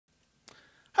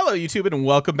Hello, YouTube, and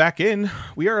welcome back in.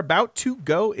 We are about to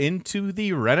go into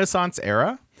the Renaissance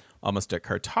era. Almost at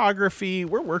cartography.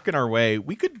 We're working our way.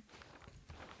 We could.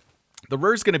 The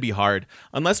Rur's going to be hard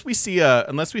unless we see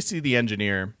the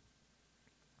engineer.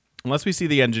 Unless we see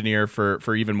the engineer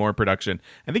for even more production.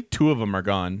 I think 2 of them are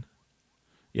gone.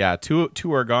 Yeah,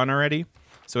 two are gone already.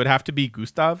 So it'd have to be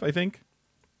Gustav, I think.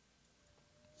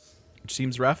 Which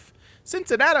seems rough.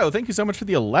 Cincinnati, thank you so much for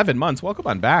the 11 months. Welcome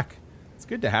on back. It's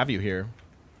good to have you here.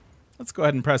 Let's go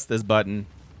ahead and press this button.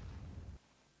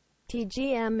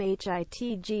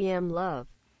 TGM love.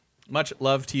 Much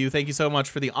love to you. Thank you so much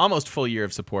for the almost full year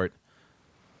of support.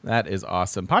 That is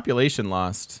awesome. Population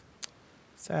lost.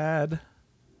 Sad.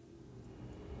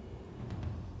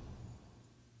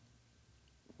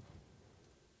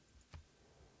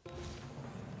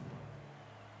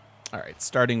 All right,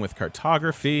 starting with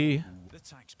cartography. The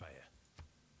taxpayer.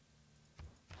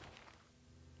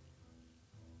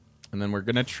 And then we're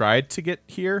going to try to get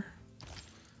here.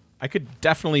 I could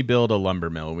definitely build a lumber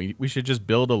mill. We should just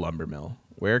build a lumber mill.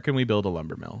 Where can we build a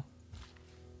lumber mill?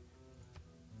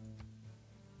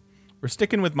 We're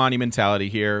sticking with monumentality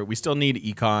here. We still need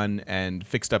econ and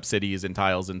fixed up cities and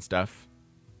tiles and stuff.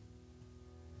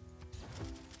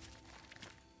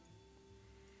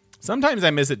 Sometimes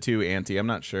I miss it too, Auntie. I'm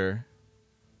not sure.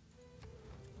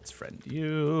 Let's friend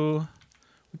you.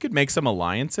 We could make some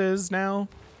alliances now.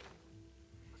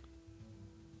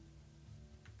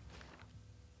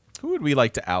 Who would we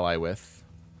like to ally with?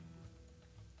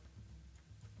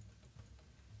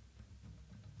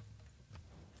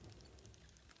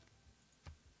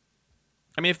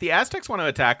 I mean, if the Aztecs want to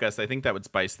attack us, I think that would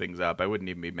spice things up. I wouldn't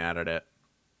even be mad at it.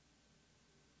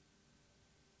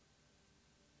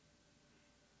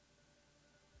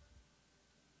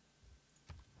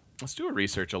 Let's do a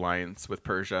research alliance with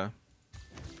Persia.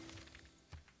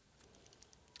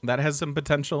 That has some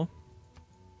potential.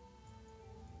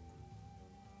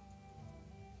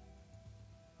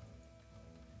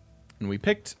 And we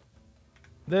picked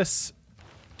this.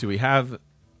 Do we have...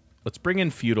 Let's bring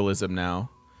in feudalism now.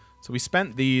 So we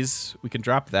spent these. We can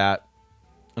drop that.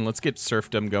 And let's get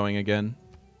serfdom going again.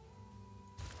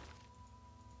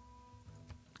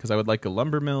 Because I would like a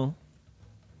lumber mill.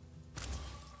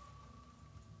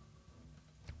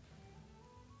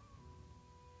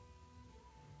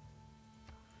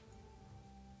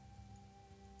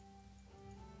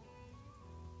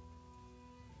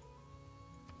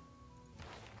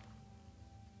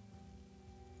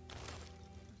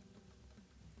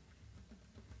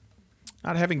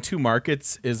 Not having 2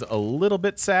 markets is a little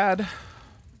bit sad.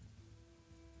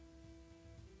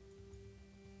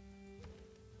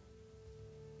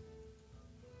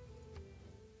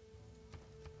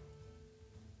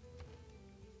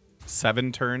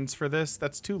 Seven turns for this?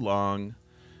 That's too long.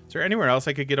 Is there anywhere else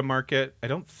I could get a market? I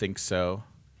don't think so.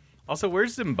 Also,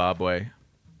 where's Zimbabwe?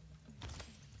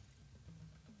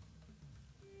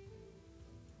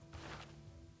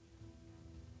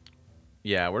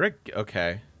 Yeah, we're at...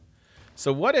 Okay.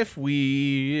 So what if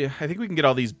we... I think we can get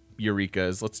all these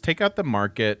Eurekas. Let's take out the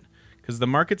market. Because the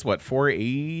market's what,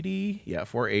 480? Yeah,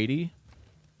 480.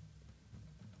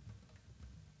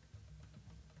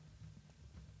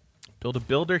 Build a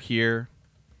builder here.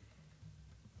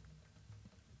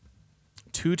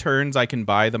 2 turns I can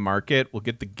buy the market. We'll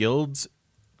get the guild's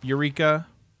Eureka.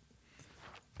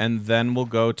 And then we'll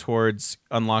go towards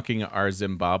unlocking our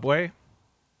Zimbabwe.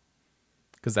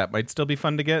 Because that might still be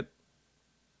fun to get.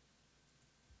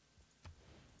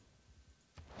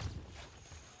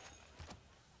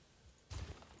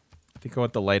 I think I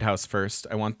want the lighthouse first.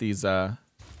 I want these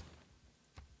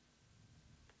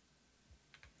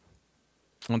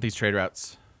trade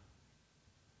routes.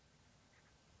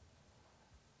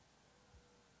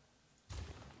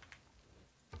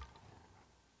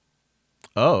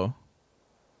 Oh.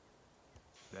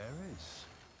 There is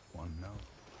one no.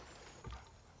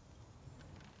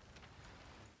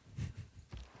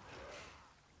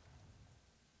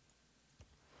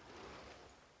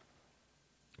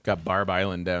 Got Barb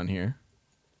Island down here.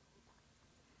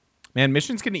 Man,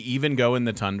 missions can even go in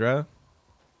the tundra.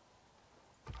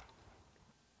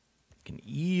 Can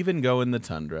even go in the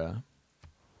tundra.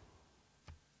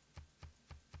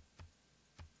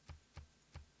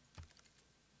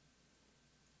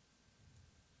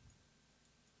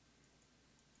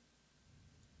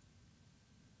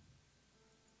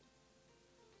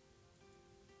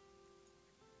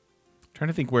 Trying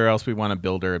to think where else we want to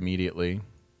build her immediately.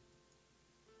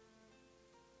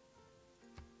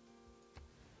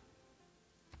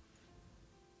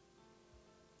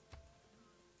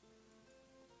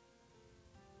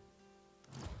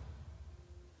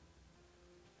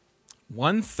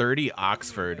 130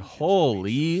 Oxford.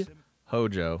 Holy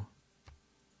Hojo.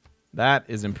 That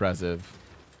is impressive.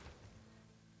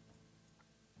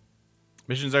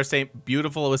 Missions are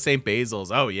beautiful with St.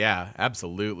 Basil's. Oh, yeah,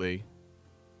 absolutely.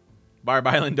 Barb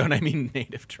Island, don't I mean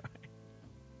native tribe?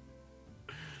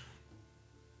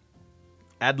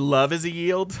 Add love as a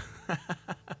yield?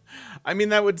 I mean,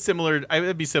 that would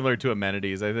be similar to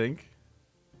amenities, I think.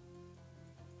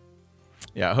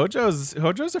 Yeah, Hojo's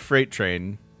a freight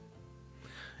train.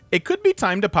 It could be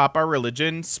time to pop our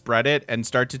religion, spread it, and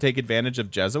start to take advantage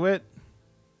of Jesuit.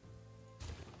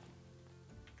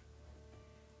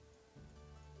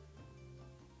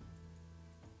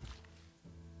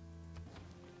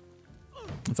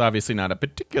 It's obviously not a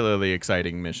particularly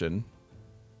exciting mission.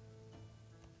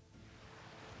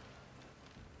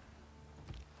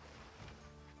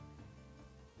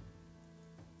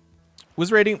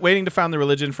 Was waiting to found the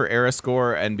religion for era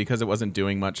score, and because it wasn't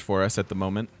doing much for us at the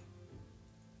moment.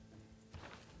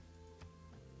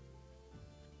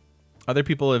 Other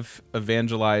people have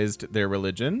evangelized their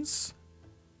religions.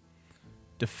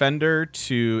 Defender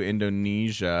to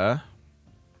Indonesia,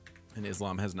 and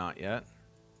Islam has not yet.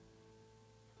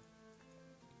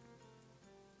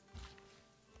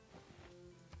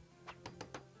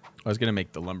 I was going to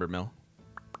make the lumber mill.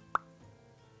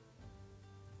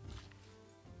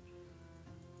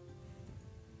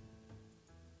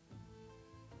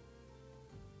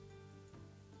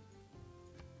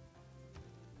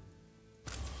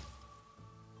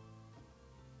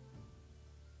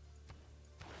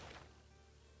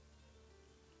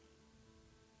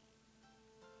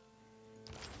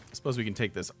 I suppose we can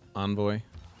take this envoy.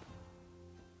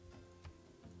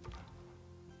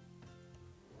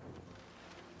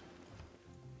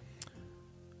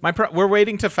 We're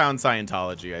waiting to found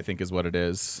Scientology, I think is what it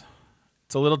is.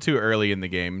 It's a little too early in the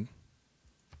game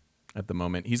at the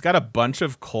moment. He's got a bunch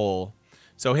of coal.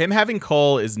 So him having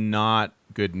coal is not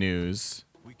good news.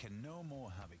 We can no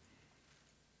more have it.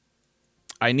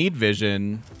 I need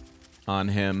vision on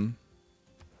him.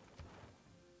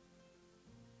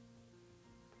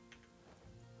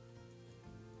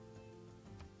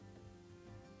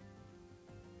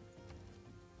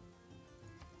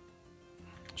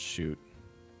 Shoot.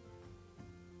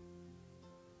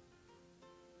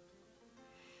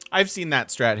 I've seen that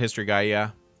strat history guy,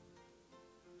 yeah.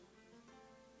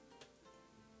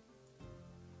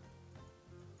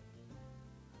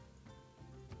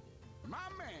 My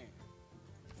man.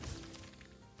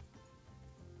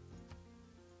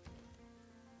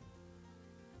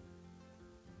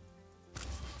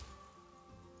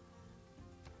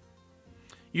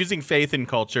 Using faith and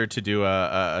culture to do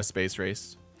a space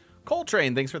race.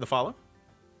 Coltrane, thanks for the follow.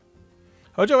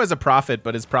 Hojo is a prophet,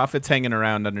 but his prophet's hanging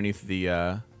around underneath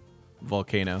the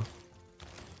volcano.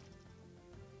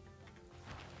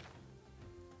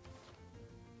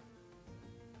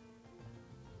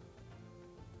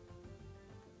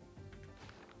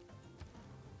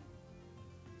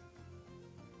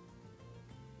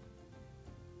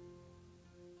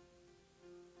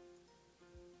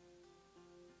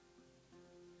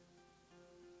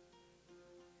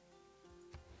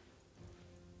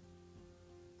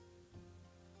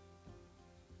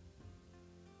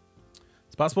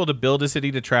 It's possible to build a city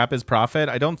to trap his prophet?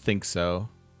 I don't think so.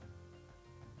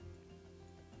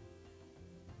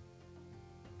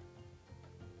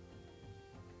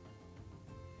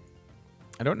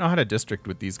 I don't know how to district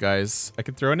with these guys. I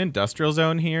could throw an industrial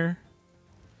zone here.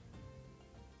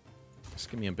 Just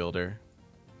give me a builder.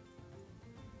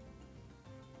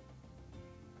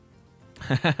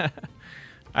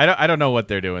 I don't know what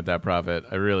they're doing with that prophet.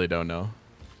 I really don't know.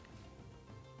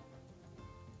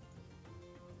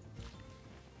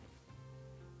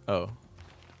 Oh,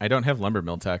 I don't have lumber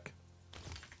mill tech.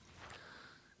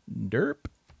 Derp.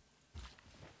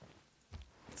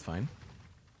 It's fine.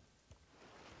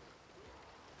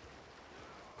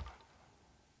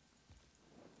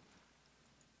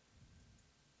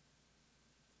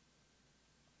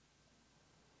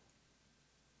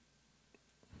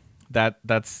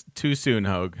 That's too soon,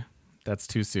 Hogue. That's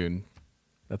too soon.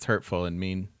 That's hurtful and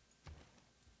mean.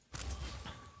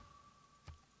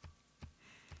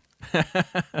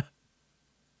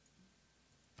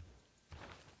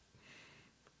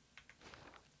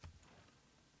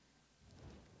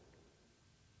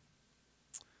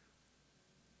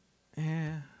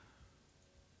 Yeah.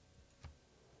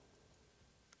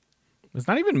 It's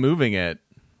not even moving it.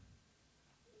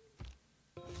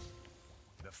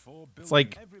 It's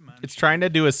like it's trying to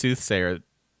do a soothsayer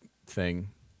thing.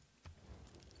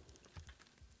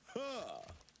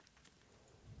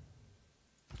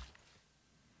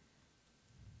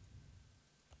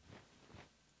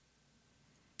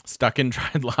 Stuck in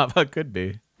dried lava? Could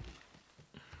be.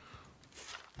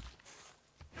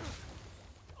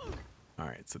 All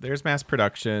right, so there's mass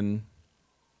production.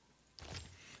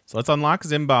 So let's unlock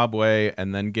Zimbabwe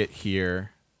and then get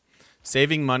here.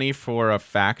 Saving money for a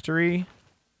factory.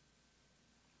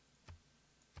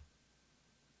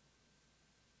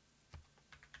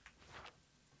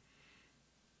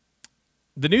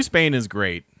 The new Spain is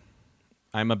great.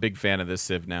 I'm a big fan of this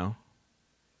Civ now.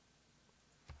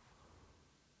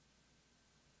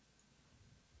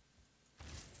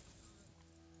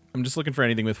 I'm just looking for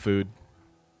anything with food.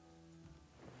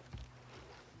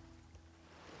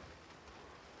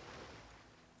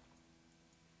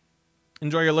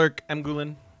 Enjoy your lurk, M.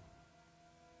 Gulen.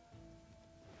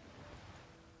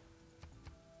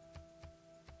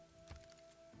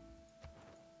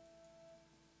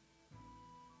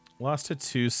 Lost to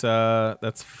Tusa.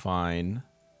 That's fine.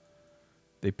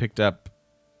 They picked up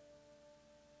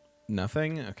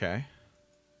nothing? Okay.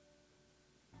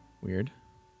 Weird.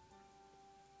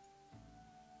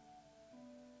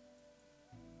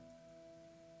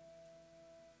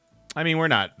 I mean, we're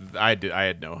not... I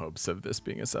had no hopes of this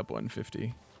being a sub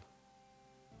 150.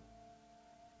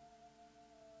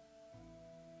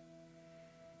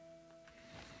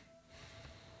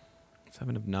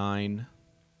 Seven of 9.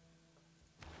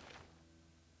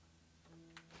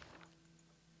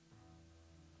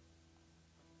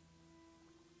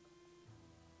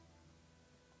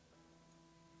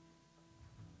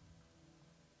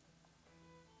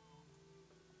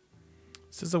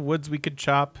 This is a woods we could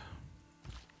chop.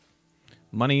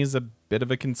 Money is a bit of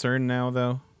a concern now,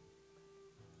 though.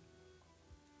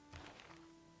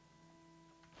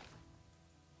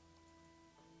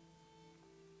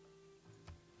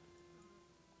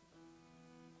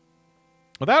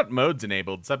 Without modes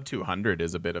enabled, sub 200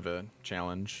 is a bit of a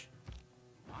challenge.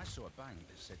 I saw a bang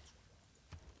that said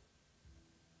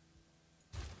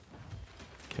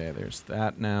Okay, there's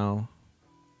that now.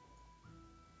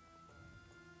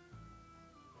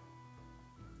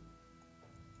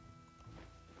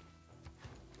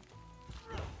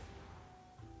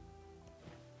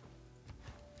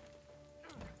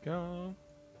 Go.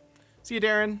 See you,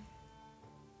 Darren.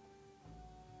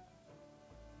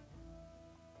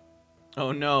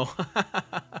 Oh, no.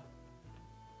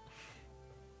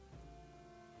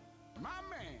 my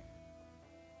man.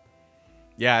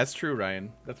 Yeah, it's true,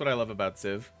 Ryan. That's what I love about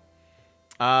Civ.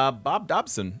 Bob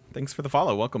Dobson, thanks for the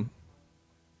follow. Welcome.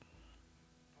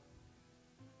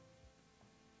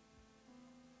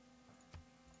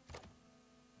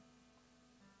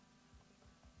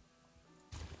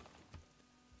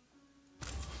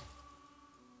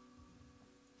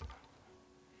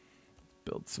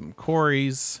 Build some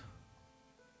quarries.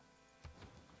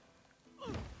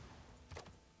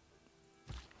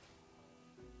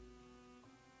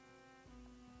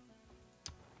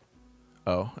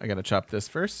 Oh, I gotta chop this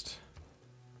first.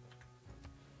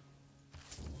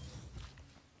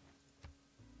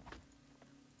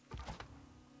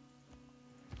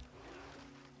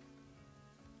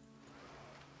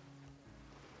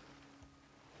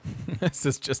 This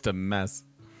is just a mess.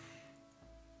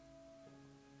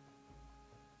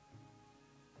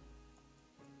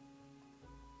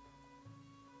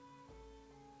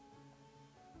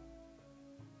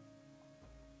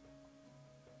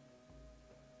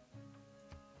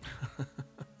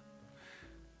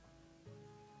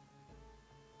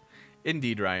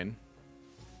 Indeed, Ryan.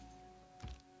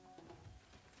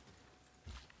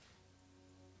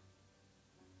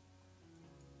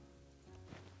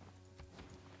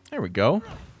 There we go.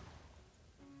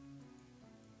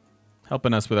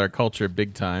 Helping us with our culture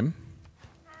big time.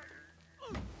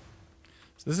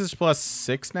 So this is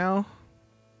 +6 now.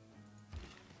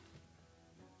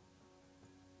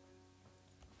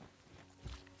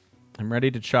 I'm ready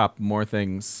to chop more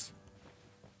things.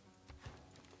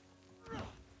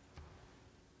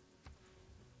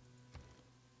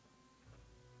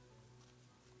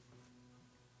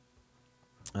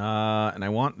 And I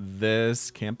want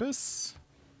this campus.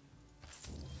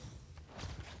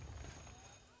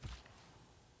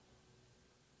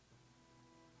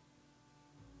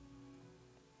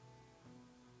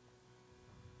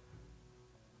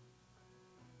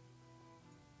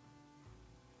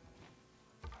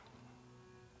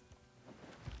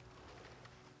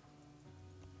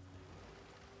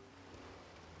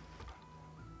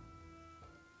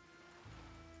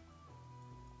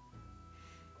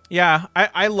 Yeah,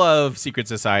 I love secret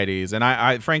societies, and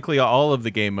I frankly all of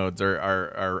the game modes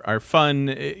are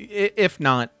fun, if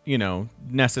not, you know,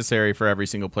 necessary for every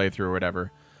single playthrough or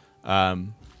whatever.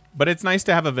 But it's nice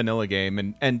to have a vanilla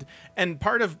game, and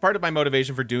part of my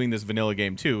motivation for doing this vanilla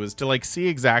game too is to like see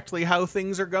exactly how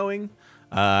things are going,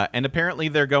 and apparently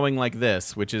they're going like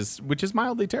this, which is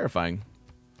mildly terrifying.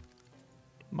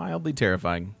 Mildly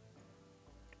terrifying.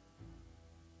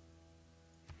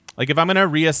 Like if I'm gonna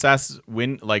reassess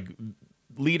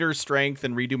leader strength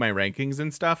and redo my rankings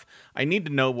and stuff, I need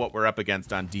to know what we're up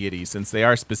against on deity, since they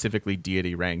are specifically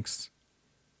deity ranks.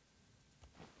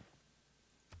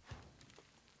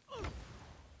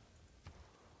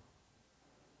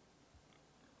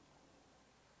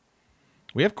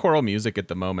 We have choral music at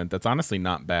the moment. That's honestly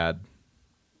not bad.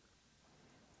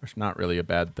 It's not really a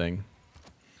bad thing.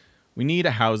 We need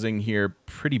a housing here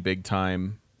pretty big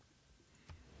time.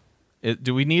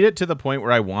 Do we need it to the point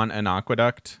where I want an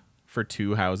aqueduct for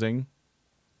 2 housing?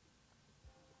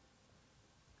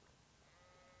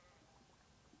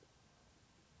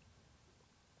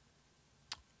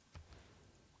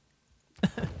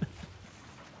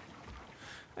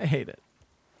 I hate it.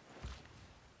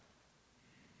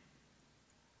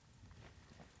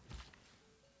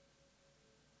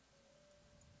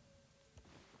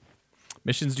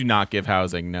 Missions do not give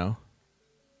housing, no.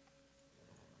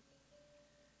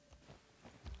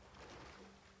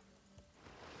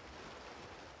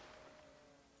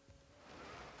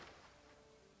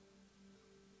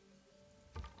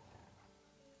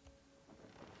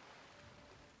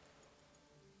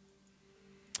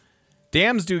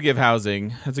 Dams do give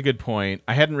housing. That's a good point.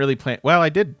 I hadn't really planned... Well, I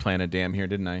did plan a dam here,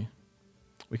 didn't I?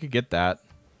 We could get that.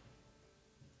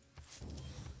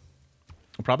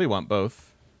 I'll probably want both.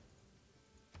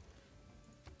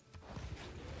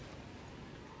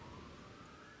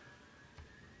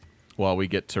 While we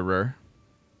get to Ruhr.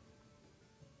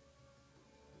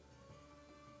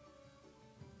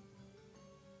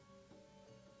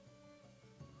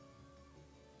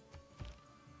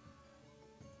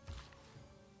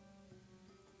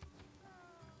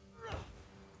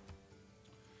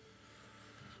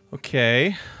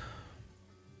 Okay.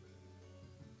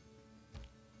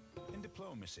 In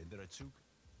diplomacy, there are 2.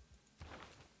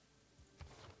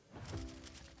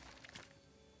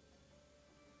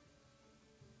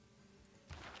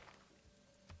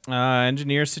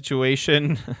 Engineer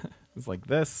situation is like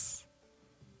this.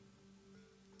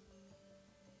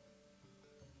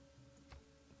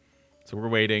 So we're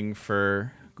waiting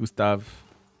for Gustav.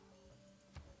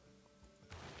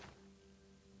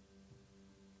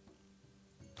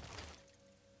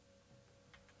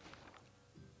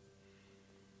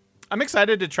 I'm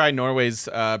excited to try Norway's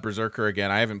Berserker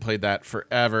again. I haven't played that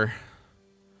forever.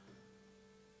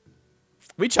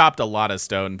 We chopped a lot of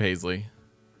stone, Paisley.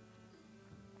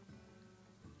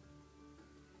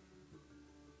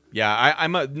 Yeah,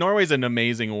 Norway's an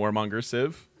amazing warmonger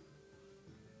civ.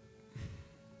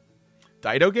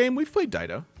 Dido game? We've played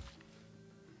Dido.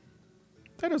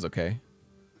 Dido's okay.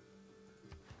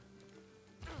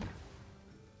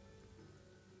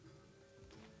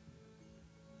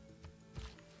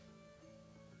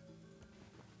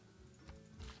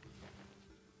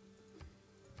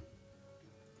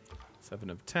 Seven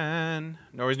of 10.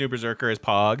 Norway's new Berserker is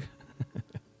Pog.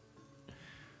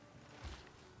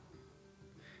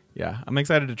 Yeah, I'm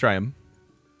excited to try him.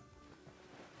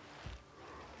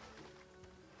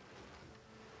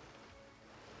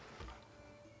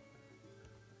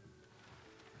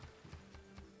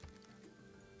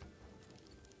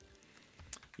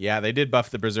 Yeah, they did buff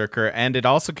the Berserker, and it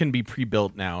also can be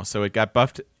pre-built now, so it got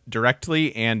buffed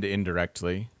directly and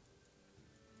indirectly.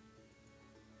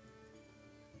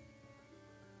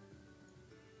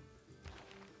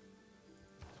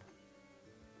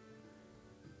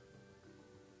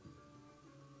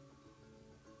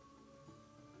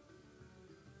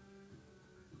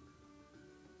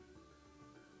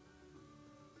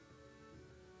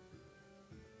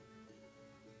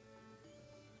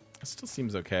 It still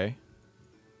seems okay.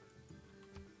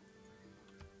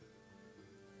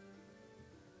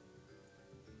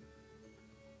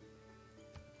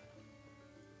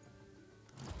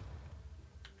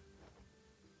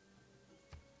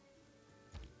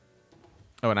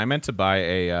 Oh, and I meant to buy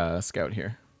a scout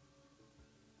here.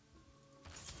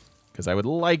 Because I would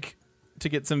like to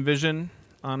get some vision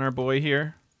on our boy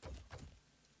here.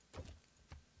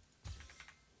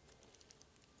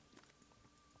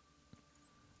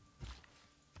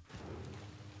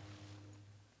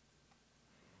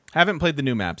 Haven't played the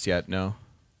new maps yet, no.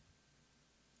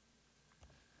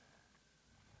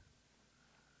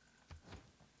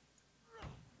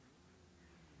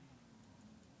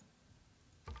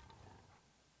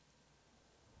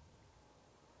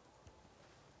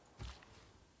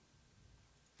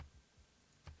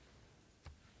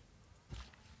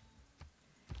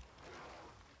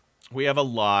 We have a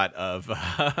lot of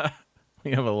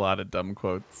we have a lot of dumb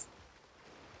quotes.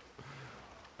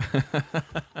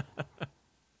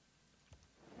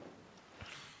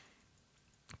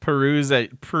 Peruse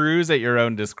at your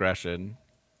own discretion.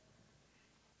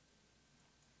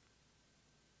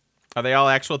 Are they all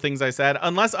actual things I said?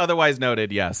 Unless otherwise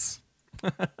noted, yes.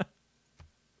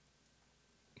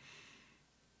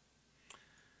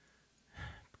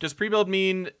 Does pre-build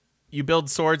mean you build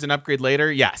swords and upgrade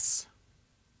later? Yes.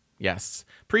 Yes.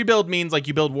 Pre-build means like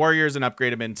you build warriors and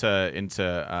upgrade them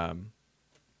into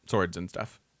swords and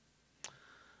stuff.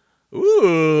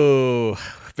 Ooh.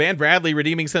 Van Bradley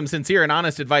redeeming some sincere and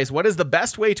honest advice. What is the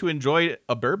best way to enjoy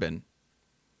a bourbon?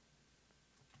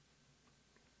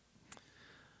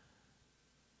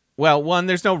 Well, one,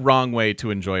 there's no wrong way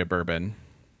to enjoy a bourbon.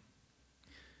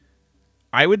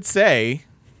 I would say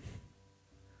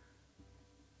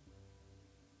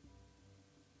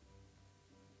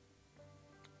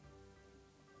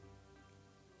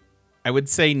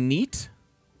neat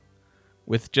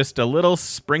with just a little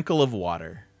sprinkle of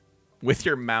water with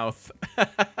your mouth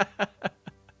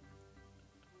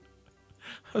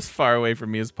as far away from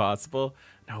me as possible.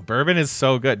 No, bourbon is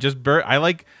so good. Just I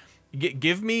like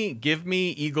give me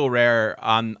Eagle Rare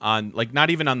on like not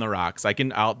even on the rocks.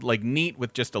 I'll like neat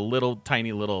with just a little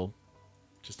tiny little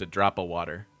just a drop of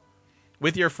water.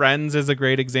 With your friends is a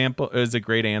great example, is a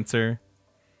great answer.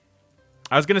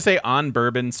 I was going to say on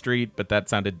Bourbon Street, but that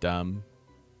sounded dumb.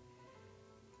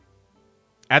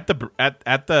 At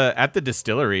the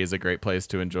distillery is a great place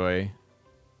to enjoy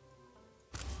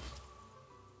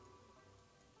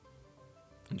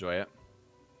it.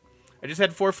 I just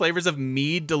had 4 flavors of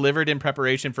mead delivered in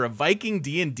preparation for a Viking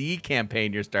D&D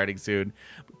campaign you're starting soon.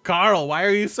 Carl, why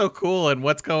are you so cool and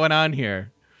what's going on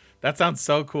here? That sounds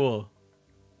so cool.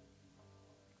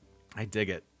 I dig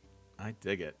it. I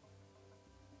dig it.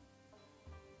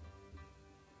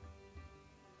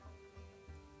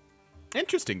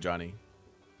 Interesting, Johnny.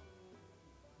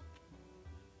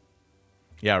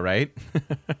 Yeah, right?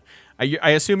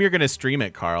 I assume you're going to stream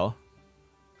it, Carl.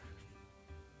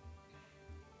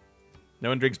 No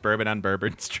one drinks bourbon on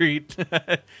Bourbon Street.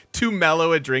 Too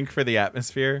mellow a drink for the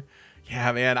atmosphere.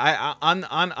 Yeah, man.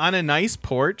 On a nice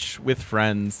porch with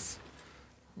friends,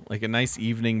 like a nice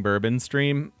evening bourbon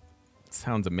stream,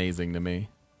 sounds amazing to me.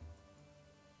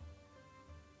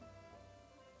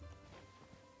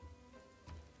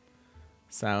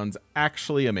 Sounds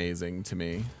actually amazing to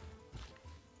me.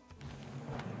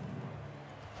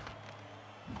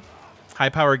 High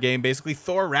power game, basically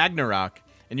Thor Ragnarok,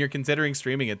 and you're considering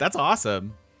streaming it. That's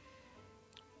awesome.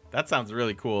 That sounds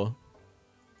really cool.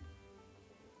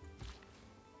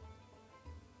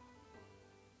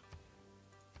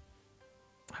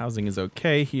 Housing is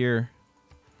okay here.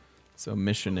 So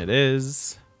mission it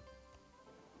is.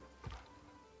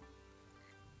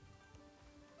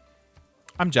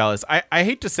 I'm jealous. I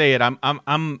hate to say it.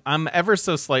 I'm ever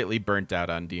so slightly burnt out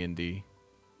on D&D.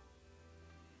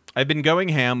 I've been going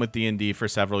ham with D&D for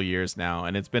several years now,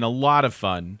 and it's been a lot of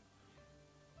fun.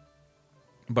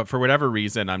 But for whatever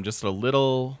reason, I'm just a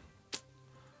little,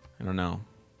 I don't know.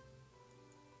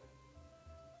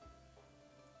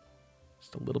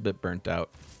 Just a little bit burnt out.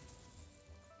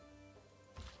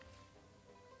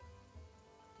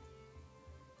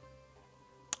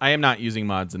 I am not using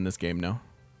mods in this game, no.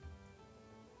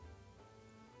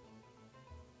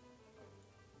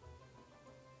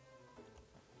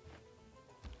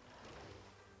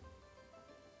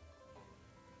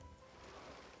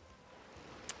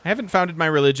 I haven't founded my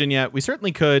religion yet. We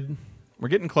certainly could. We're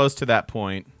getting close to that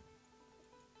point.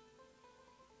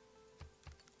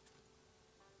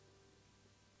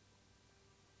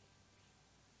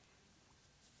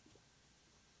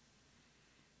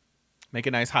 Make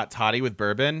a nice hot toddy with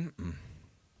bourbon.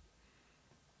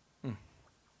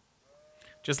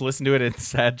 Just listen to it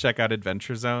instead. Check out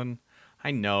Adventure Zone.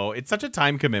 I know. It's such a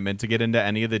time commitment to get into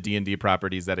any of the D&D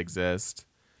properties that exist.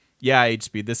 Yeah,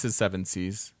 HSpeed. This is 7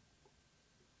 Seas.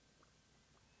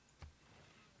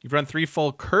 You've run 3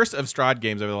 full Curse of Strahd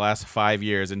games over the last 5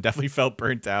 years and definitely felt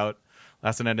burnt out.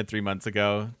 Last one ended 3 months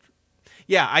ago.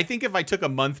 Yeah, I think if I took a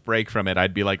month break from it,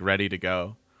 I'd be like ready to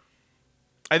go.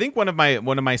 I think one of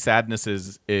my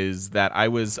sadnesses is that I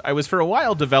was for a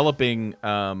while developing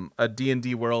a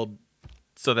D&D world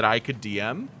so that I could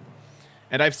DM,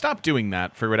 and I've stopped doing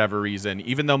that for whatever reason.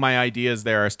 Even though my ideas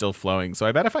there are still flowing, so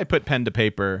I bet if I put pen to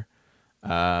paper,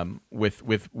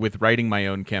 with writing my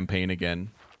own campaign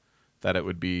again, that it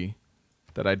would be,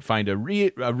 that I'd find a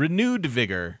renewed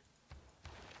vigor.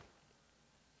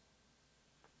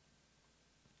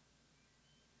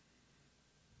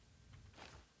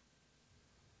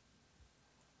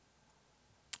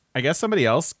 I guess somebody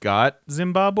else got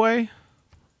Zimbabwe.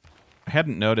 I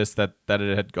hadn't noticed that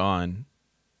it had gone.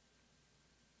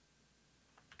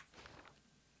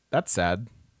 That's sad.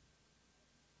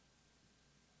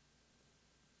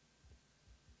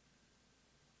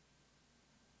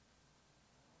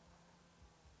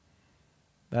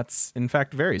 That's, in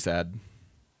fact, very sad.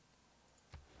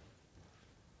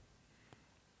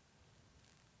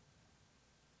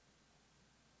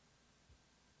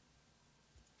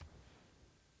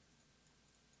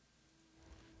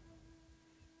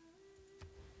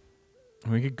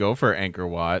 We could go for Angkor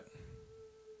Wat.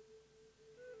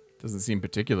 Doesn't seem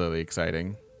particularly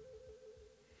exciting.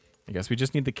 I guess we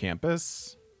just need the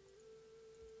campus.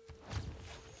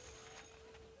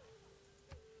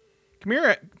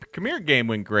 Khmer game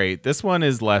went great. This one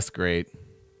is less great.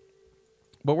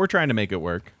 But we're trying to make it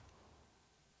work.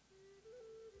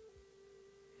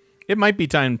 It might be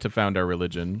time to found our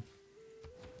religion.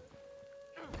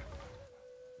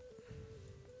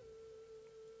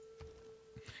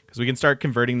 Because we can start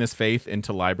converting this faith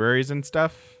into libraries and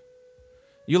stuff.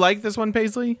 You like this one,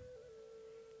 Paisley?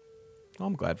 Well,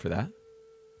 I'm glad for that.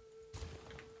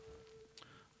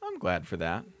 I'm glad for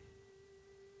that.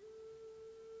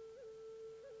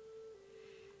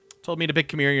 Told me to pick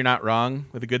Khmer, you're not wrong.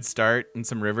 With a good start and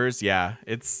some rivers. Yeah,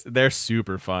 they're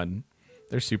super fun.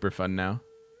 They're super fun now.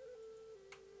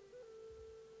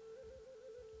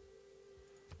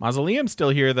 Mausoleum's still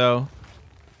here, though.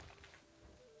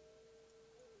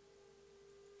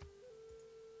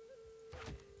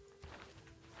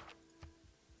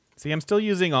 See, I'm still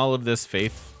using all of this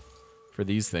faith for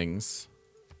these things.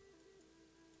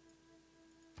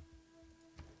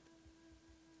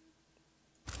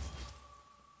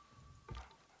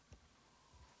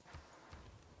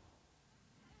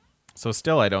 So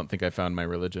still, I don't think I found my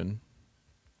religion.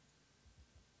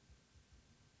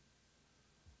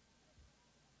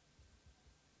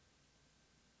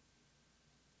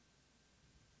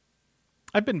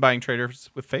 I've been buying traders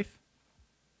with faith.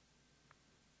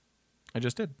 I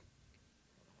just did.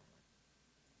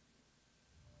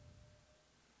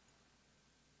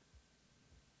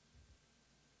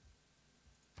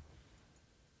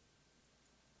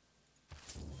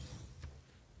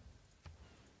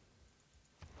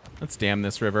 Let's dam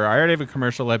this river. I already have a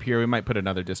commercial up here. We might put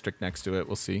another district next to it.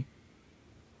 We'll see.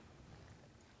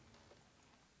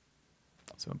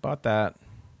 So I bought that.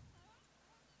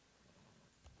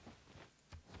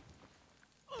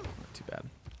 Not too bad.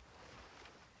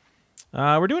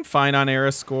 We're doing fine on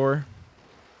era score.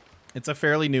 It's a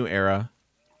fairly new era.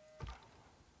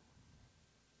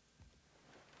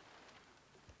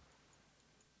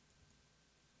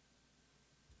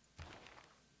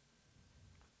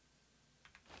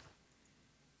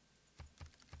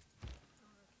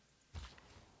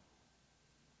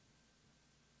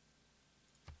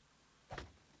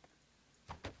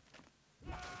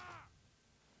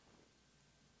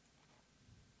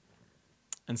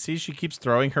 And see, she keeps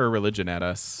throwing her religion at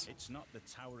us. It's not the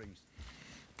towering.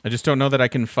 I just don't know that I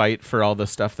can fight for all the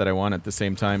stuff that I want at the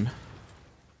same time.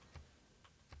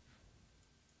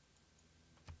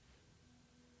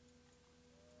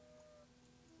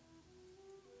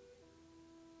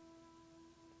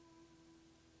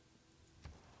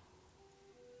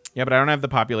 Yeah, but I don't have the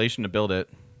population to build it.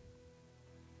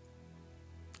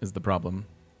 Is the problem.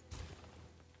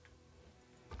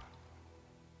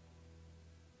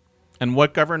 And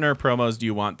what governor promos do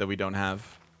you want that we don't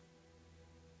have?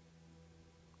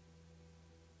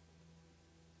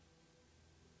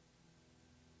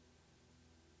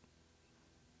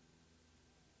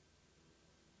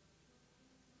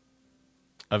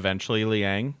 Eventually,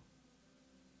 Liang.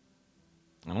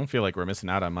 I don't feel like we're missing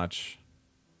out on much.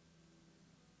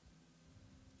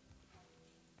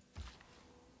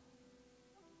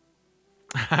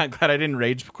 I'm glad I didn't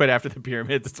rage quit after the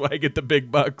pyramids. That's why I get the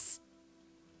big bucks.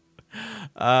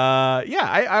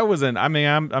 Yeah, I wasn't. I mean,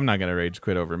 I'm not gonna rage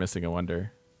quit over missing a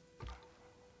wonder.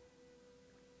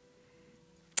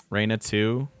 Reina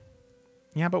 2.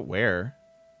 Yeah, but where?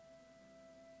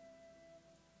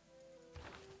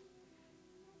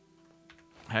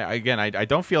 Again, I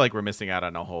don't feel like we're missing out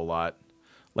on a whole lot.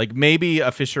 Like, maybe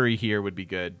a fishery here would be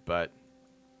good, but...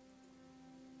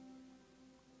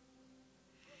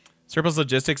 Surplus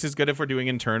logistics is good if we're doing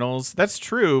internals. That's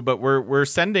true, but we're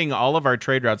sending all of our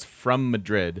trade routes from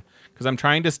Madrid because I'm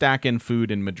trying to stack in food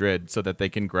in Madrid so that they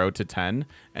can grow to 10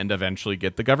 and eventually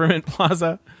get the government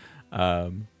plaza.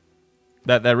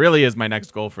 That really is my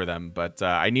next goal for them, but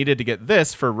I needed to get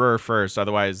this for Ruhr first.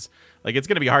 Otherwise, like, it's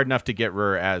going to be hard enough to get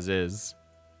Ruhr as is.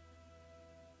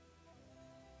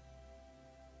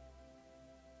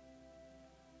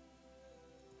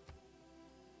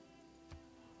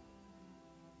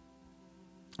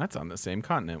 That's on the same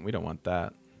continent. We don't want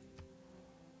that.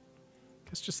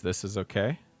 Guess just this is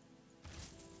okay.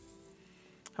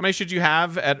 How many should you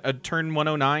have at a turn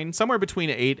 109? Somewhere between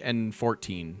 8 and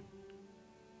 14.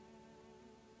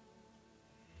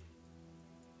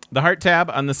 The heart tab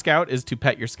on the scout is to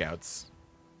pet your scouts.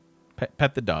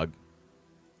 Pet the dog.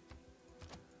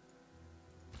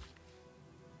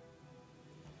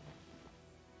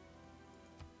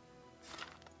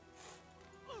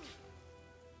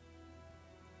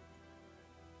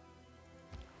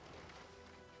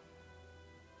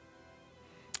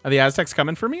 Are the Aztecs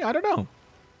coming for me? I don't know.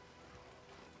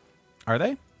 Are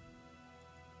they?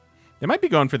 They might be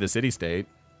going for the city-state.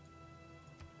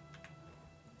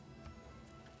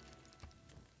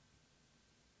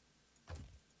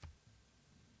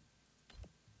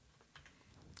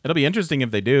 It'll be interesting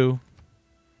if they do.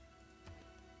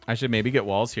 I should maybe get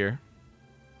walls here.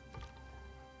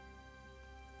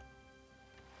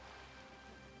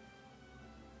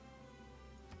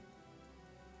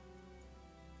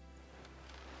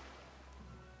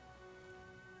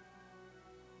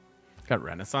 Got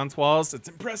Renaissance walls. It's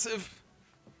impressive.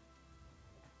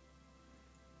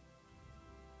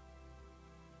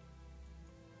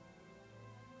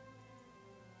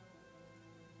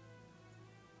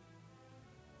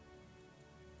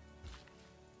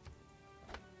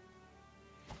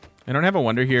 I don't have a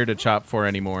wonder here to chop for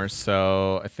anymore,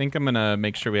 so I think I'm going to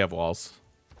make sure we have walls.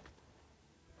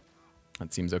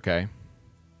 That seems okay.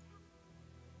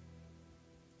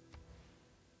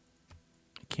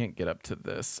 I can't get up to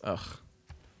this. Ugh.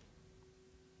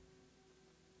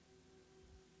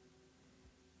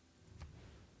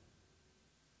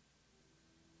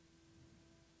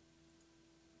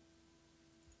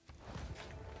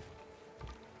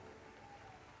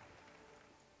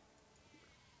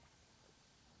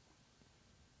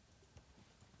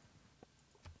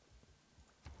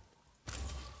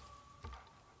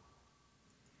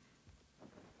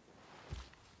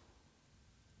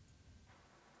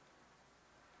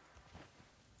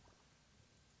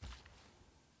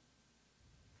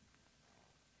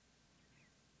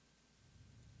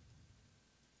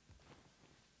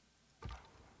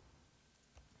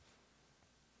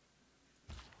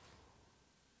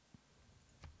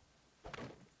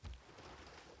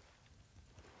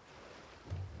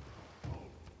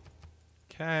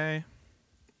 Okay.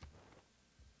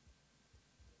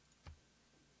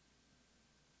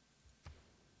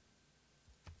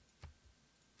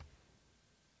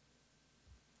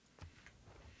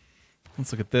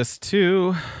 Let's look at this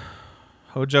too.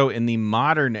 Hojo in the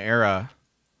modern era.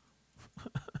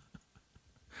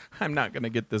 I'm not going to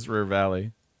get this Ruhr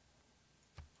Valley.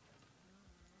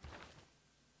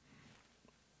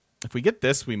 If we get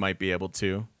this, we might be able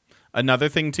to. Another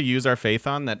thing to use our faith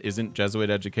on that isn't Jesuit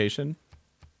education.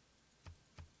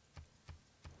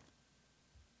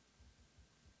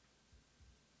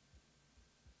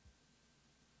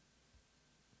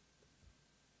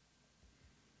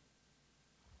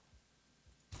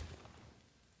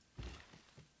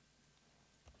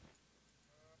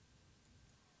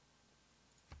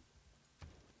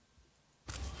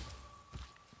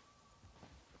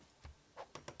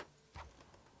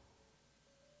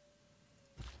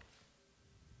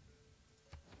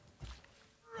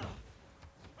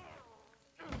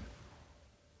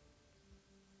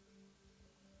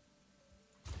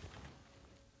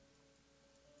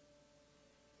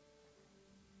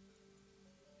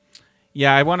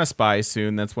 Yeah, I want to spy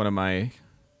soon. That's one of my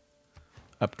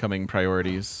upcoming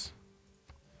priorities.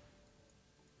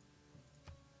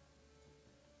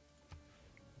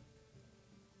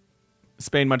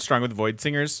 Spain much stronger with Void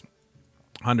Singers?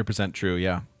 100% true,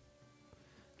 yeah.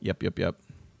 Yep. And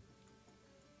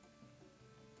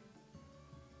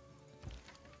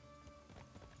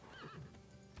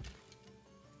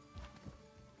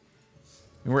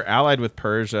we're allied with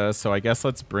Persia, so I guess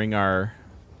let's bring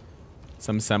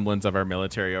some semblance of our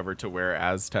military over to where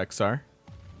Aztecs are.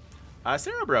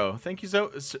 Cerebro, thank you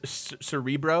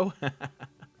Cerebro.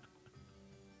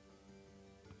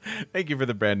 Thank you for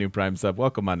the brand new Prime sub.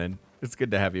 Welcome on in. It's good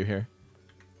to have you here.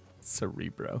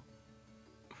 Cerebro.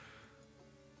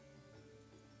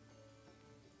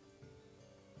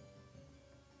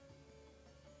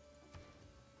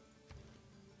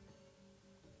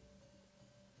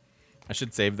 I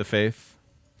should save the faith.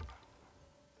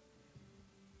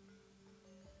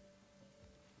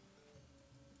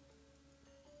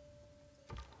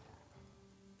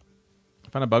 I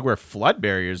found a bug where flood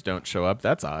barriers don't show up.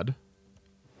 That's odd.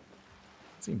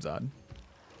 Seems odd.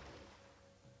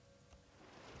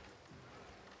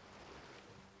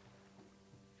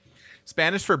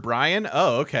 Spanish for Brian?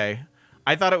 Oh, okay.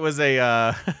 I thought it was a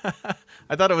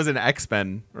I thought it was an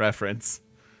X-Men reference.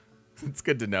 It's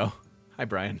good to know. Hi,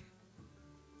 Brian.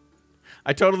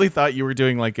 I totally thought you were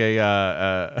doing like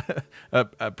a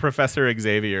Professor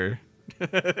Xavier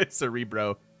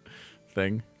Cerebro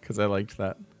thing because I liked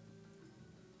that.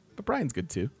 But Brian's good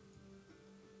too.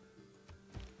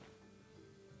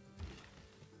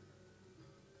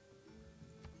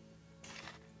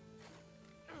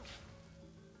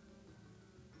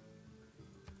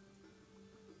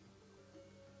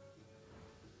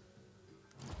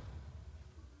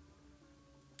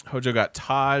 Hojo got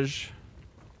Taj.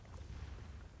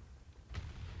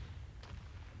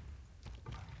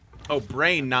 Oh,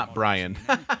 Brain, not Brian.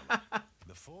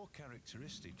 The 4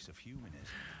 characteristics of humanism.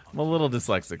 I'm a little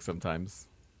dyslexic sometimes.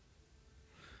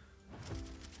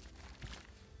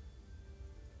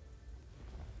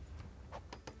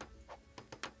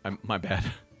 My bad.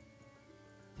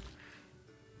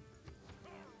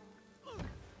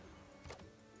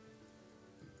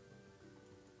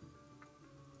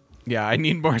 Yeah, I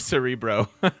need more Cerebro.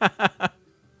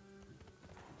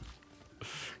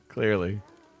 Clearly.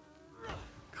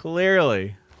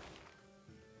 Clearly.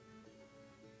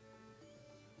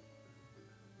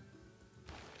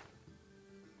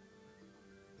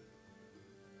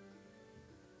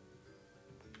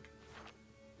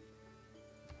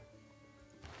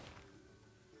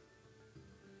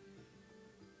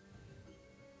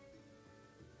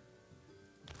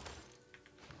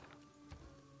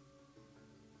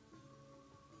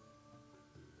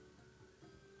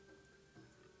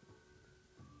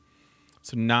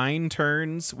 So 9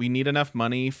 turns. We need enough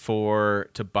money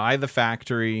to buy the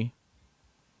factory.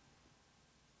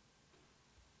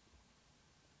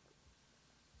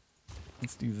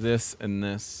 Let's do this and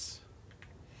this.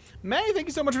 May, thank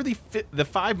you so much for the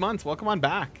 5 months. Welcome on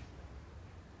back.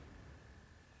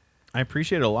 I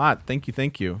appreciate it a lot. Thank you,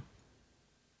 thank you.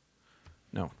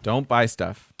 No, don't buy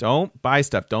stuff. Don't buy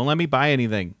stuff. Don't let me buy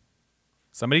anything.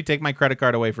 Somebody take my credit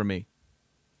card away from me.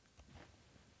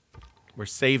 We're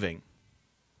saving.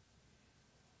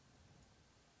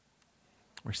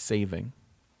 We're saving.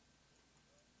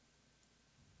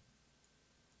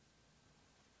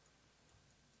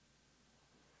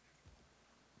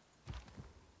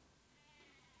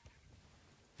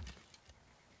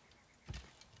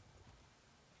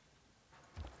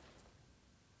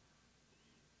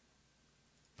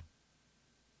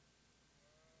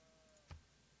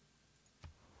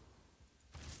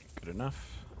 Good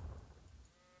enough.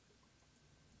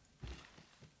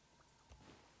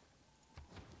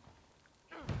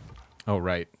 Oh,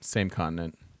 right. Same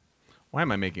continent. Why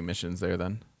am I making missions there,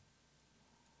 then?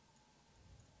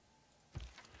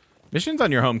 Missions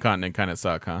on your home continent kind of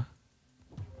suck, huh?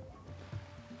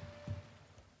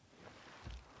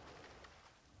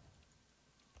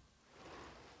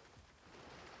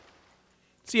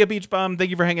 See ya, Beach Bum.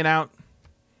 Thank you for hanging out.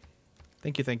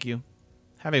 Thank you, thank you.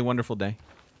 Have a wonderful day.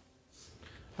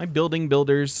 Am I building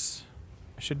builders?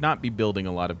 I should not be building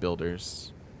a lot of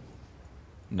builders.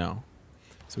 No.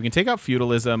 So we can take out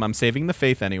feudalism. I'm saving the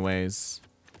faith anyways.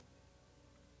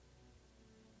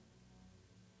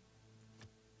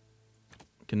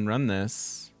 Can run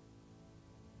this.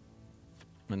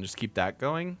 And just keep that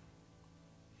going.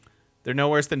 They're no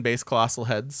worse than base colossal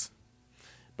heads.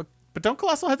 But don't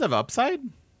colossal heads have upside?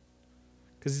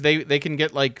 Because they can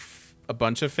get like a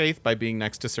bunch of faith by being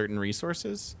next to certain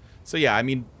resources. So yeah, I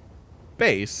mean,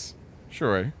 base.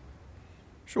 Sure.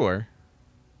 Sure.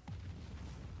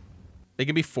 They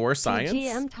can be 4 science.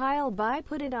 TGM tile buy,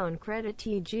 put it on credit.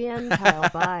 TGM tile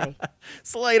buy.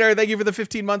 Slater, thank you for the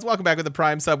 15 months. Welcome back with the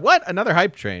Prime sub. What? Another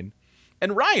hype train.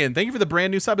 And Ryan, thank you for the brand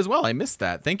new sub as well. I missed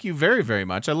that. Thank you very, very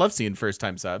much. I love seeing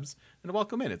first-time subs. And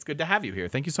welcome in. It's good to have you here.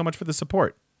 Thank you so much for the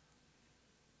support.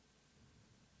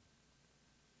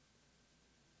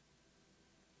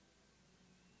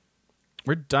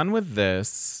 We're done with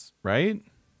this, right?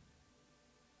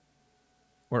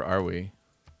 Where are we?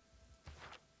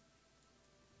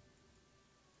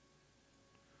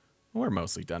 We're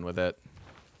mostly done with it.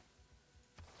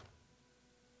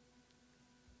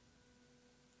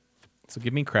 So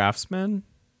give me craftsmen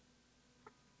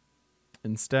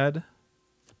instead.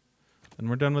 And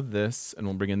we're done with this, and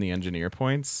we'll bring in the engineer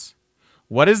points.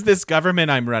 What is this government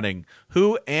I'm running?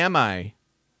 Who am I?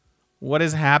 What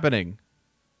is happening?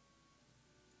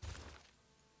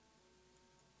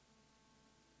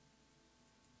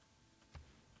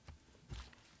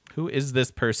 Who is this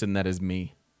person that is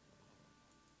me?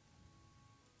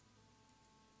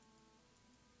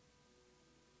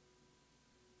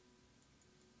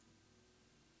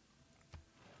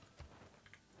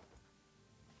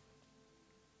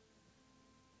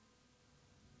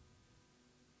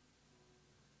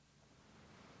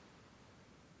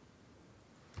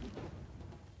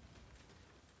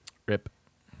 Rip.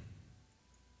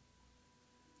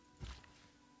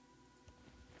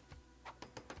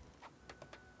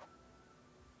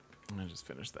 I just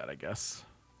finished that, I guess.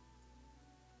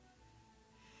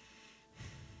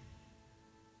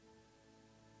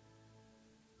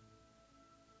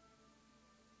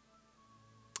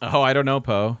 Oh, I don't know,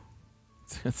 Poe.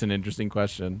 That's an interesting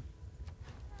question.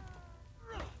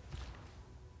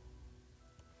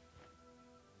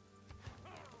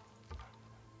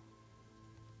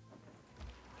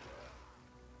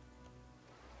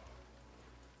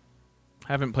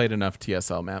 Haven't played enough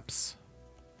TSL maps.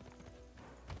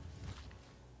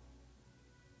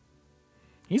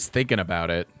 He's thinking about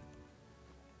it.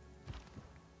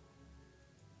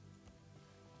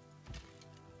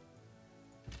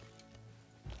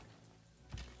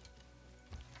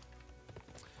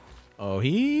 Oh,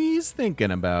 he's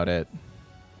thinking about it.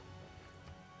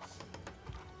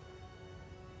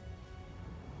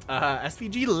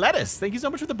 SVG Lettuce, thank you so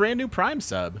much for the brand new Prime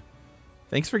sub.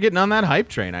 Thanks for getting on that hype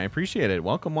train. I appreciate it.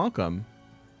 Welcome, welcome.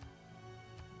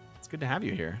 It's good to have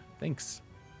you here. Thanks.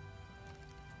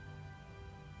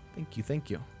 Thank you, thank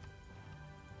you.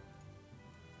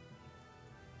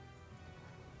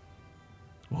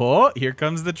 Oh, here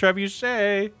comes the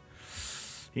trebuchet.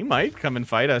 He might come and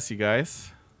fight us, you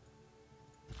guys.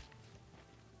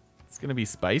 It's going to be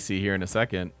spicy here in a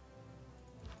second.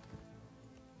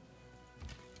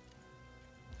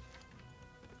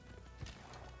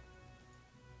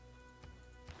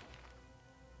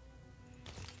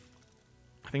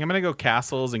 I think I'm going to go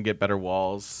castles and get better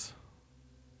walls.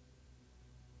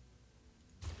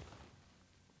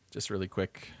 Just really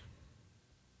quick.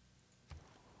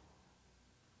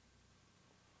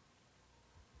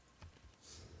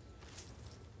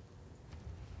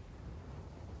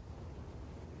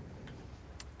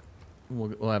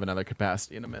 We'll have another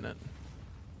capacity in a minute.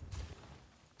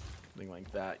 Something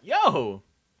like that. Yo!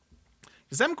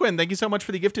 Zemquin, thank you so much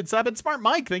for the gifted sub. And Smart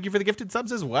Mike, thank you for the gifted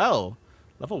subs as well.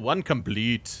 Level 1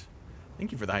 complete.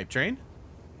 Thank you for the hype train.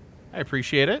 I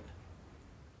appreciate it.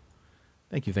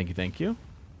 Thank you, thank you, thank you.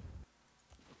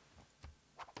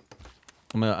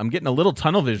 I'm getting a little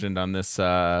tunnel visioned on this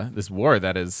this war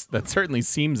that certainly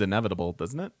seems inevitable,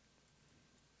 doesn't it?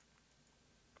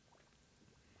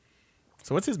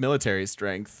 So what's his military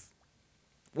strength?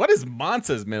 What is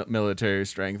Mansa's military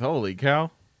strength? Holy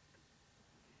cow.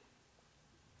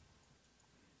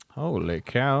 Holy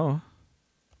cow.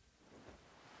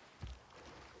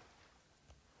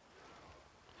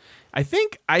 I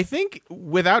think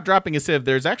without dropping a civ,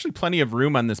 there's actually plenty of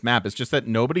room on this map. It's just that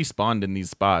nobody spawned in these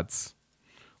spots.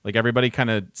 Like everybody kind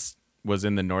of was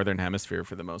in the northern hemisphere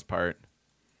for the most part.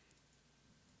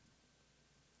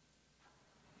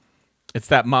 It's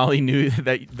that Mali new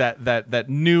that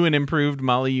new and improved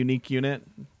Mali unique unit.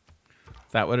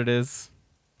 Is that what it is?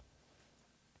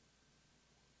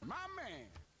 My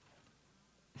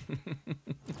man.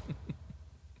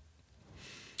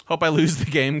 Hope I lose the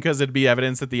game because it'd be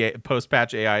evidence that the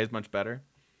post-patch AI is much better.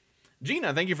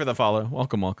 Gina, thank you for the follow.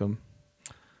 Welcome, welcome.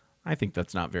 I think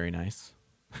that's not very nice.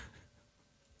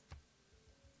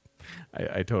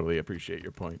 I totally appreciate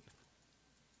your point.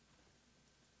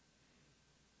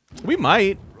 We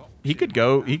might. He could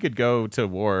go to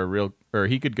war or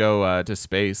he could go to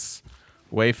space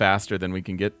way faster than we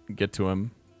can get to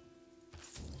him.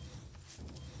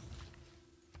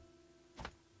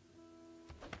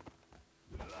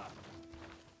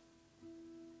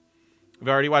 We've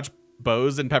already watched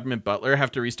Bose and Peppermint Butler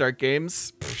have to restart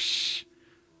games. Psh.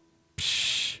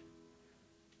 Psh.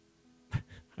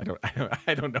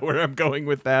 I don't know where I'm going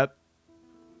with that.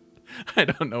 I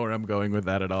don't know where I'm going with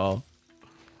that at all.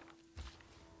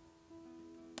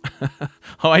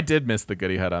 Oh, I did miss the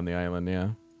goodie hut on the island, yeah.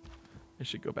 I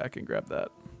should go back and grab that.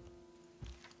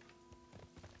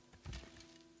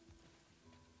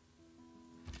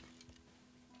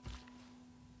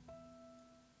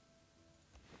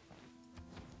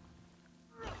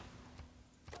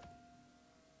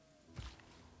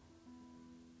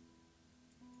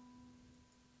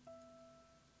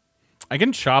 I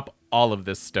can chop all of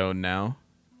this stone now,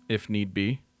 if need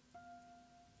be.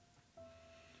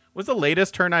 What's the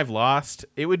latest turn I've lost?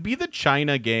 It would be the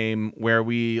China game where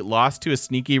we lost to a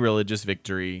sneaky religious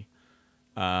victory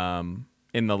in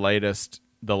the last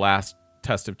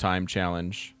Test of Time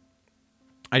challenge.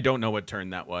 I don't know what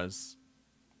turn that was.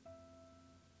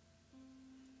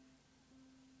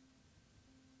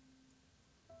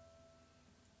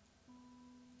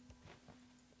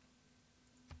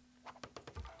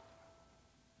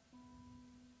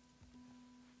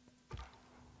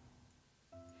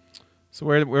 So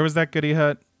where was that goodie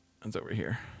hut? It's over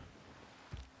here.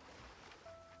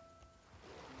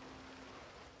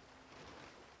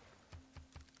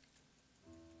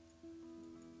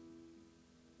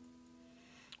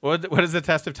 What does the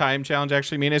test of time challenge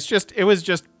actually mean? It was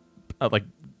just like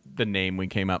the name we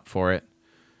came up for it.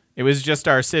 It was just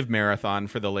our Civ marathon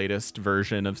for the latest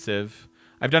version of Civ.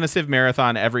 I've done a Civ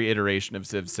marathon every iteration of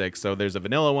Civ 6. So there's a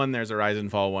vanilla one, there's a Rise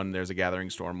and Fall one, there's a Gathering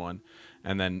Storm one,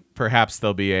 and then perhaps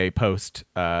there'll be a post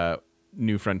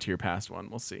New Frontier Pass one.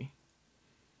 We'll see.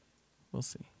 We'll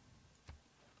see.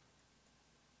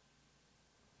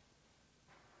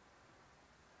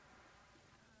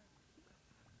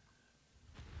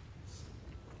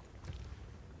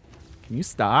 Can you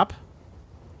stop?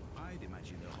 I'd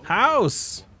imagine the whole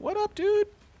House! What up, dude?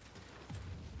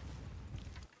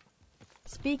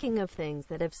 Speaking of things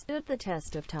that have stood the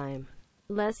test of time,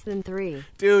 less than 3.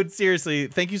 Dude, seriously,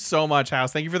 thank you so much,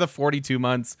 House. Thank you for the 42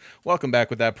 months. Welcome back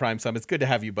with that Prime Sum. It's good to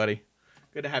have you, buddy.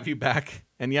 Good to have you back.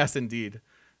 And yes, indeed,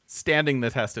 standing the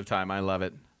test of time. I love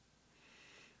it.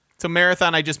 So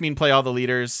marathon, I just mean play all the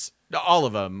leaders, all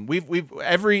of them.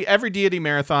 Every deity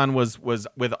marathon was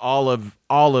with all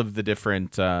of the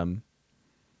different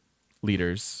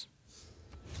leaders.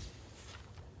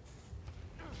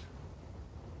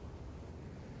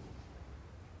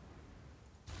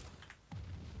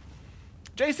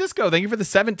 Jay Cisco, thank you for the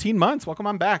 17 months. Welcome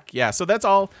on back. Yeah, so that's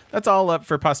all up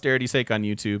for posterity's sake on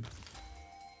YouTube.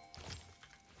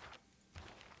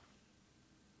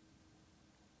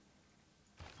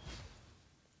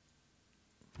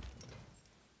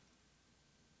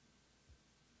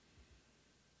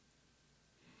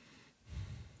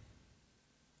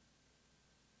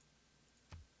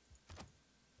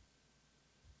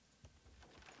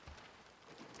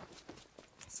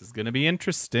 This is going to be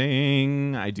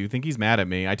interesting. I do think he's mad at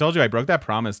me. I told you I broke that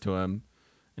promise to him,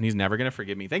 and he's never going to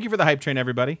forgive me. Thank you for the hype train,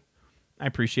 everybody. I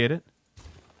appreciate it.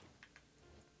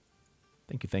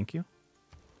 Thank you, thank you.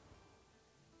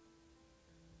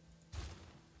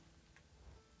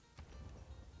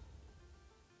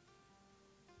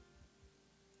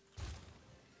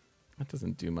 That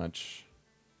doesn't do much.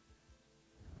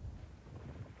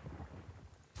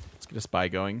 Let's get a spy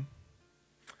going.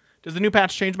 Does the new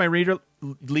patch change my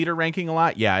leader ranking a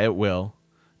lot? Yeah, it will.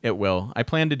 It will. I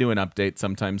plan to do an update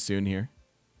sometime soon here.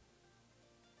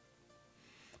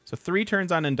 So 3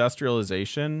 turns on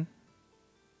industrialization.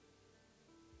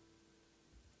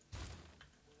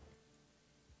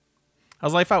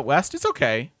 How's life out west? It's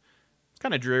okay. It's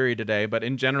kind of dreary today, but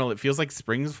in general, it feels like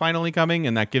spring's finally coming,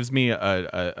 and that gives me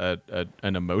an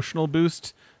emotional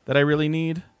boost that I really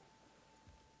need.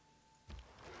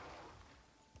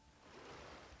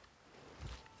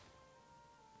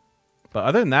 But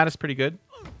other than that, it's pretty good.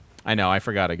 I know, I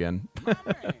forgot again.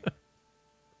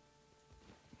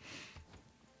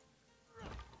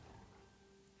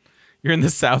 You're in the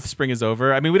south, spring is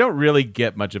over. I mean, we don't really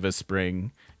get much of a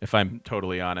spring, if I'm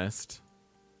totally honest.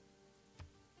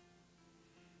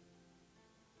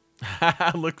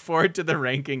 Look forward to the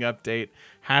ranking update.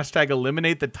 Hashtag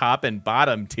eliminate the top and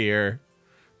bottom tier.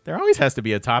 There always has to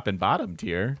be a top and bottom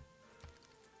tier.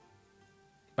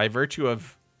 By virtue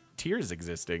of tiers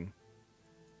existing.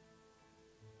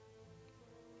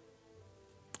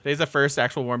 Today's the first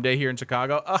actual warm day here in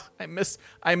Chicago. Oh, I miss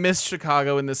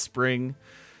Chicago in the spring.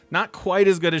 Not quite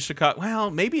as good as Chicago.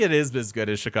 Well, maybe it is as good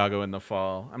as Chicago in the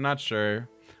fall. I'm not sure.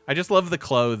 I just love the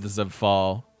clothes of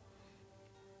fall.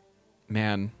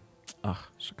 Man. Oh,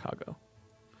 Chicago.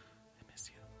 I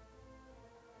miss you.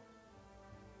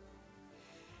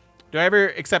 Do I ever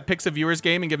accept pics of viewers'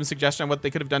 game and give them suggestion on what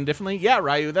they could have done differently? Yeah,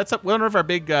 Ryu. That's one of our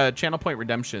big channel point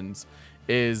redemptions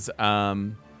is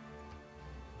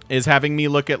having me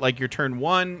look at like your turn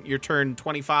 1, your turn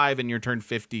 25, and your turn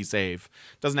 50 save.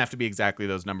 Doesn't have to be exactly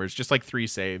those numbers, just like 3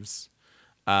 saves.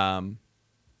 And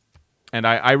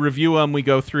I review them. We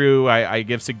go through. I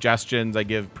give suggestions. I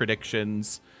give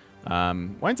predictions.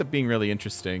 Winds up being really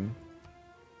interesting.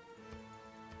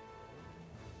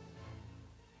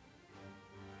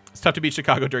 It's tough to beat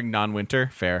Chicago during non-winter.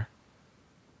 Fair.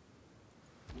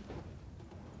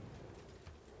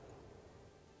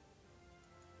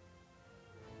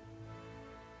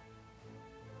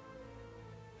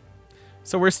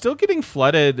 So we're still getting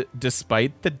flooded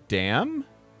despite the dam?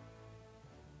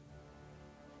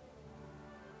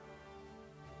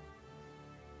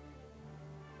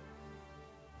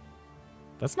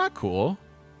 That's not cool.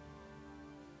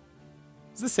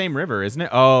 It's the same river, isn't it?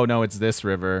 Oh, no, it's this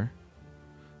river.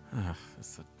 Ugh, that's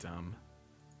so dumb.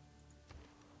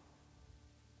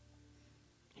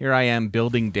 Here I am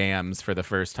building dams for the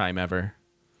first time ever.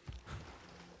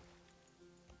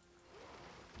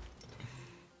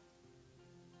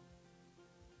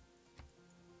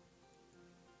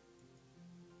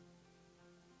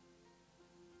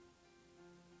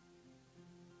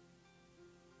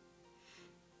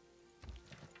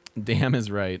 Damn is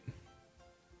right.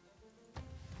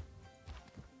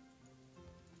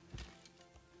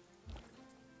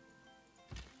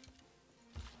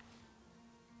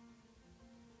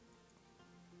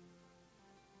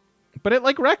 But it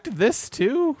like wrecked this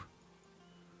too.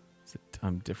 It's a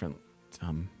dumb, different,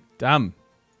 dumb.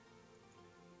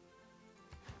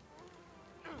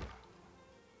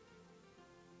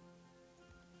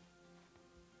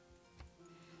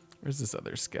 Where's this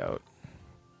other scout?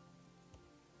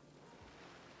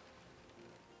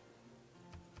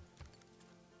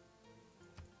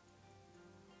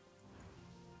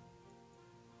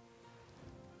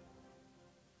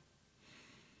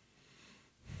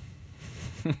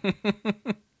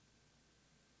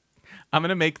 I'm going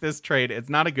to make this trade. It's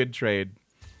not a good trade,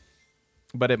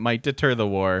 but it might deter the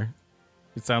war.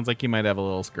 It sounds like he might have a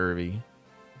little scurvy.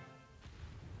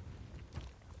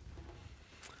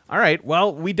 All right.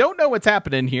 Well, we don't know what's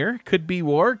happening here. Could be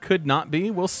war, could not be.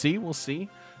 We'll see. We'll see.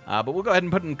 But we'll go ahead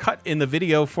and put a cut in the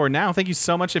video for now. Thank you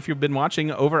so much if you've been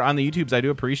watching over on the YouTubes. I do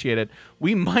appreciate it.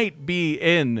 We might be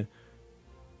in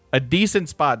a decent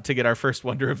spot to get our first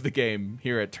wonder of the game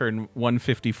here at turn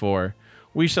 154.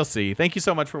 We shall see. Thank you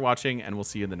so much for watching, and we'll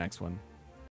see you in the next one.